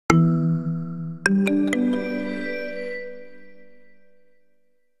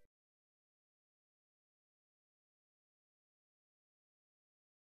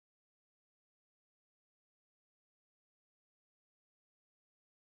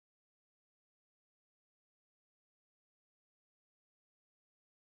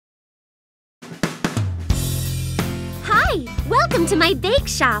Welcome to my bake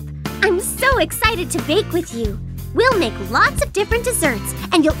shop. I'm so excited to bake with you. We'll make lots of different desserts,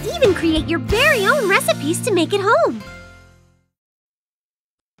 and you'll even create your very own recipes to make at home.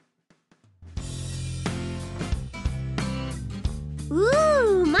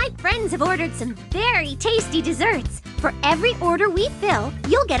 Ooh, my friends have ordered some very tasty desserts. For every order we fill,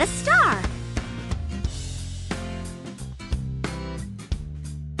 you'll get a star.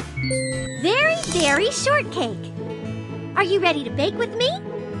 Very, very shortcake. Are you ready to bake with me?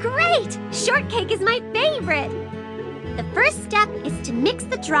 Great! Shortcake is my favorite. The first step is to mix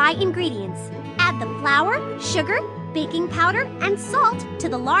the dry ingredients. Add the flour, sugar, baking powder, and salt to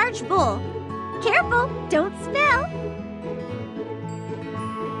the large bowl. Careful, don't spill.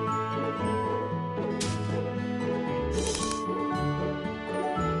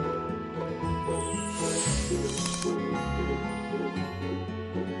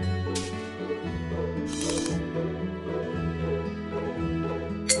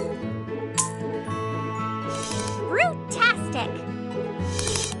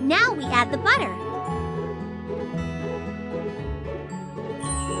 Now we add the butter.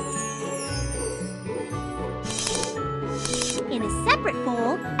 In a separate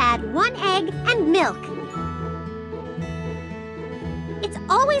bowl, add 1 egg and milk. It's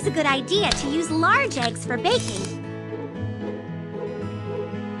always a good idea to use large eggs for baking.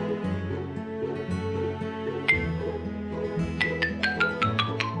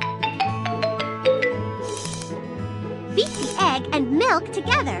 Beat the egg and milk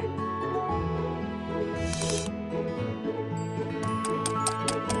together.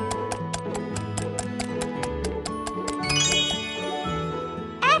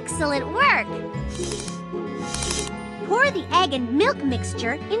 Excellent work! Pour the egg and milk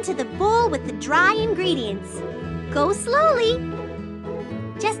mixture into the bowl with the dry ingredients. Go slowly.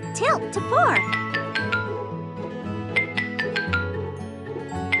 Just tilt to pour.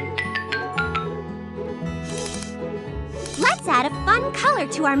 Let's add a fun color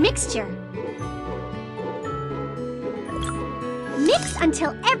to our mixture. Mix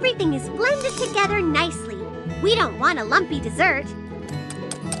until everything is blended together nicely. We don't want a lumpy dessert.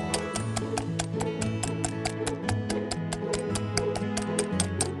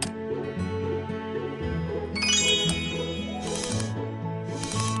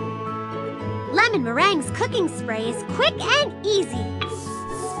 Lemon Meringue's cooking spray is quick and easy.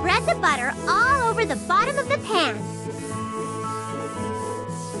 Spread the butter all over the bottom of the pan.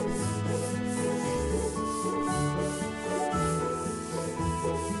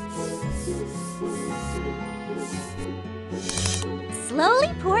 Slowly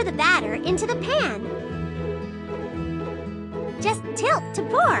pour the batter into the pan. Just tilt to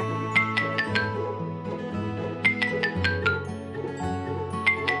pour.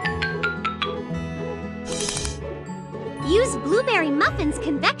 Use Blueberry Muffin's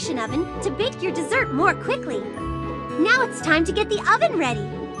convection oven to bake your dessert more quickly. Now it's time to get the oven ready.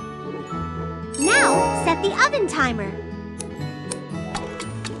 Now set the oven timer.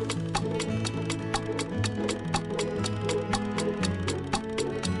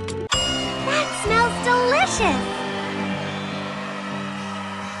 Smells delicious!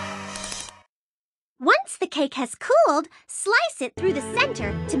 Once the cake has cooled, slice it through the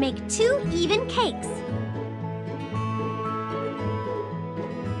center to make 2 even cakes.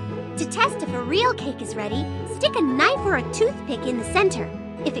 To test if a real cake is ready, stick a knife or a toothpick in the center.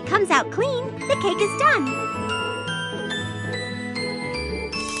 If it comes out clean, the cake is done.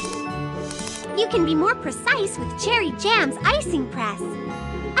 You can be more precise with Cherry Jam's icing press.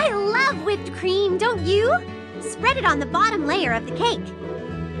 I love whipped cream, don't you? Spread it on the bottom layer of the cake.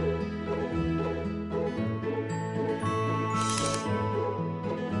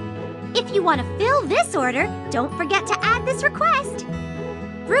 If you want to fill this order, don't forget to add this request.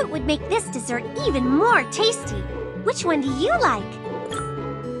 Fruit would make this dessert even more tasty. Which one do you like?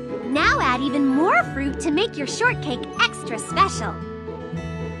 Now add even more fruit to make your shortcake extra special.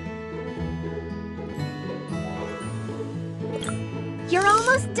 You're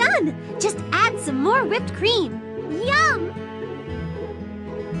almost done! Just add some more whipped cream. Yum!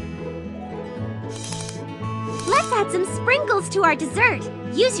 Let's add some sprinkles to our dessert.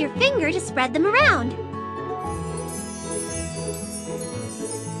 Use your finger to spread them around.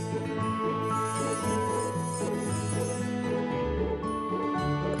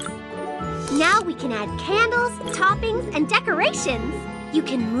 Now we can add candles, toppings, and decorations. You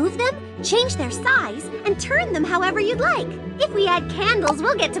can move them, change their size, and turn them however you'd like. If we add candles,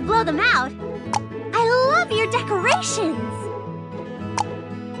 we'll get to blow them out. I love your decorations!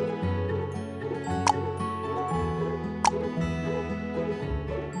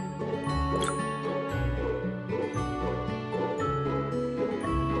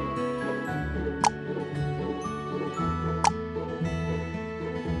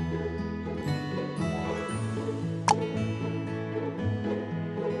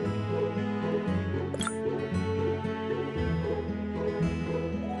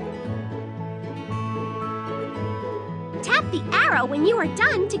 the arrow when you are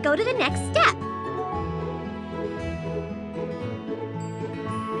done to go to the next step.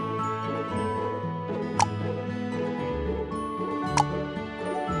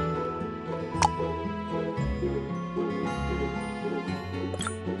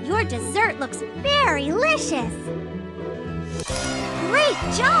 Your dessert looks very delicious. Great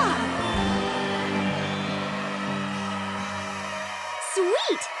job!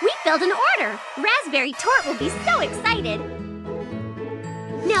 Sweet! We filled an order. Raspberry Tort will be so excited.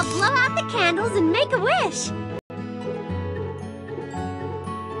 Now blow out the candles and make a wish.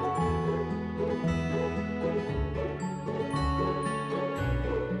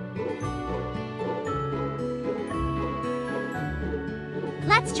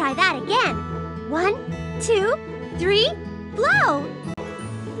 Let's try that again. 1, 2, 3, blow!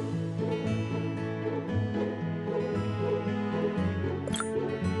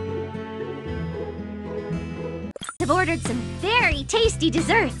 I've ordered some very tasty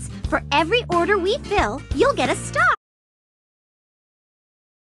desserts. For every order we fill, you'll get a star.